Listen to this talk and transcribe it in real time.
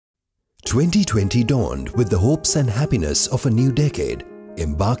2020 dawned with the hopes and happiness of a new decade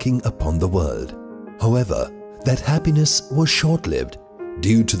embarking upon the world. However, that happiness was short-lived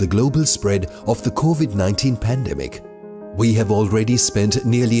due to the global spread of the COVID-19 pandemic. We have already spent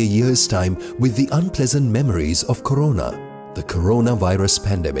nearly a year's time with the unpleasant memories of Corona. The coronavirus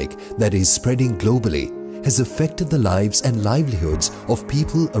pandemic that is spreading globally has affected the lives and livelihoods of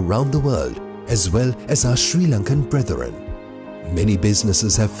people around the world as well as our Sri Lankan brethren. Many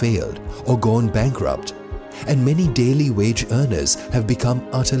businesses have failed or gone bankrupt, and many daily wage earners have become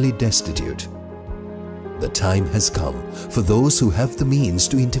utterly destitute. The time has come for those who have the means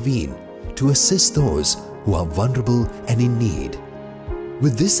to intervene, to assist those who are vulnerable and in need.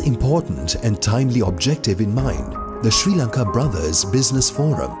 With this important and timely objective in mind, the Sri Lanka Brothers Business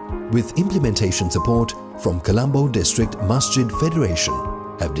Forum, with implementation support from Colombo District Masjid Federation,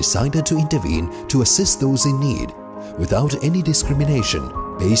 have decided to intervene to assist those in need without any discrimination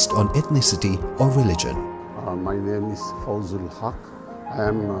based on ethnicity or religion. My name is Fawzul Haq. I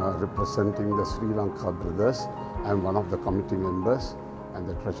am representing the Sri Lanka Brothers. I am one of the committee members and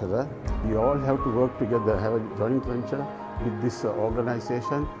the treasurer. We all have to work together, have a joint venture with this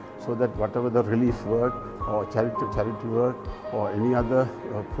organization, so that whatever the relief work or charity work or any other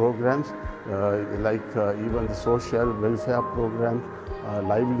programs, like even the social welfare programs,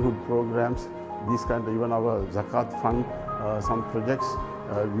 livelihood programs, these kind of, even our Zakat fund, some projects,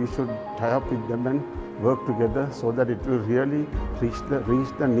 we should tie up with them and work together so that it will really reach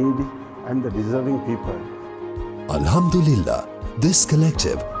the needy and the deserving people. Alhamdulillah, this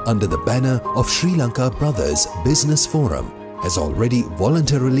collective under the banner of Sri Lanka Brothers Business Forum has already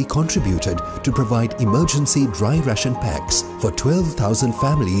voluntarily contributed to provide emergency dry ration packs for 12,000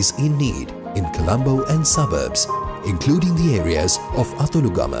 families in need in Colombo and suburbs, including the areas of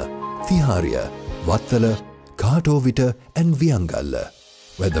Atulugama, Thiharia, Wattala, Katovita and Viangalla,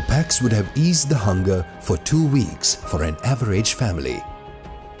 where the packs would have eased the hunger for 2 weeks for an average family.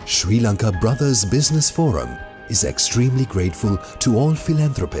 Sri Lanka Brothers Business Forum is extremely grateful to all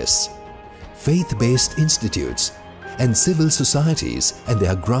philanthropists, faith-based institutes and civil societies and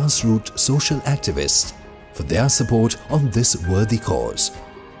their grassroots social activists for their support on this worthy cause.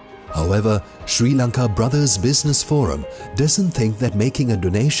 However, Sri Lanka Brothers Business Forum doesn't think that making a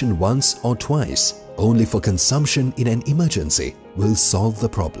donation once or twice only for consumption in an emergency will solve the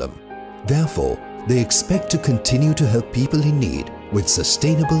problem. Therefore, they expect to continue to help people in need with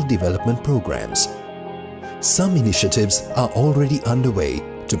sustainable development programs. Some initiatives are already underway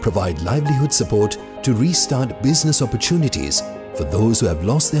to provide livelihood support to restart business opportunities for those who have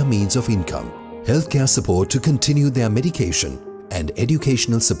lost their means of income, healthcare support to continue their medication, and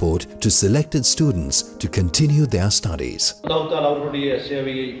educational support to selected students to continue their studies. அவர்களுடைய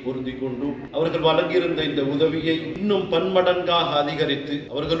சேவையை பொருந்தி கொண்டு அவர்கள் வழங்கியிருந்த இந்த உதவியை இன்னும் பன்மடங்காக அதிகரித்து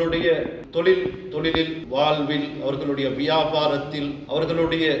அவர்களுடைய தொழிலில் வாழ்வில் அவர்களுடைய வியாபாரத்தில்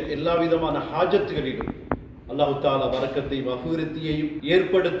அவர்களுடைய எல்லா விதமான ஹாஜத்துகளிலும் அல்லாஹ் தஆலா பரக்கத்தையும் அபிவிருத்தியையும்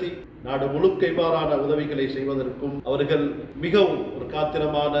ஏற்படுத்தி நாடு முழுக்க இவ்வாறான உதவிகளை செய்வதற்கும் அவர்கள் மிகவும் ஒரு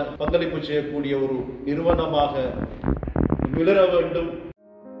காத்திரமான பங்களிப்பு செய்யக்கூடிய ஒரு நிறுவனமாக விளர வேண்டும்.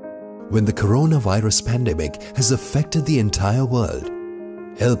 When the coronavirus pandemic has affected the entire world,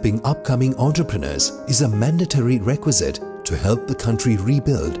 helping upcoming entrepreneurs is a mandatory requisite to help the country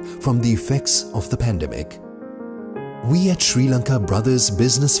rebuild from the effects of the pandemic. We at Sri Lanka Brothers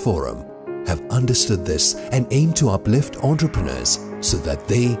Business Forum have understood this and aim to uplift entrepreneurs so that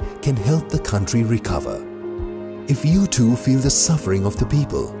they can help the country recover. If you too feel the suffering of the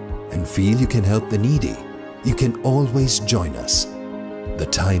people and feel you can help the needy, you can always join us. The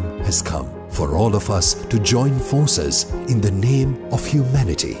time has come for all of us to join forces in the name of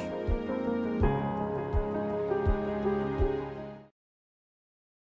humanity.